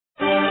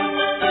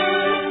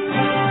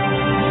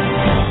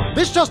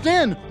This just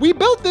in, we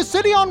built this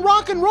city on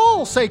rock and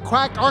roll, say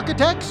quack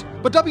architects.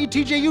 But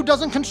WTJU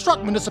doesn't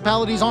construct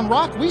municipalities on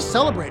rock, we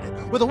celebrate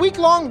it with a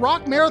week-long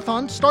rock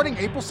marathon starting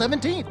April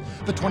 17th.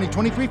 The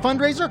 2023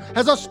 fundraiser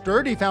has a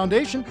sturdy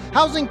foundation,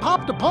 housing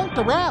pop to punk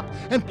to rap,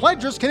 and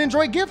pledgers can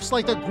enjoy gifts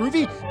like the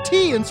groovy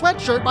tee and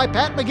sweatshirt by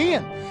Pat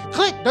McGeehan.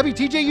 Click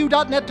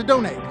WTJU.net to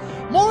donate.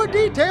 More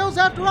details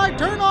after I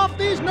turn off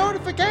these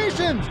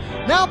notifications.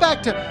 Now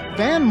back to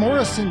Van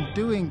Morrison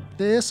doing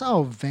this.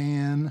 Oh,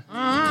 Van.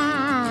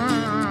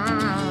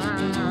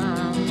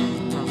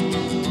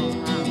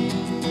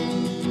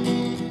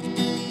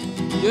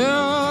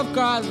 Your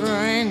cause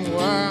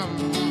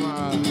ringworm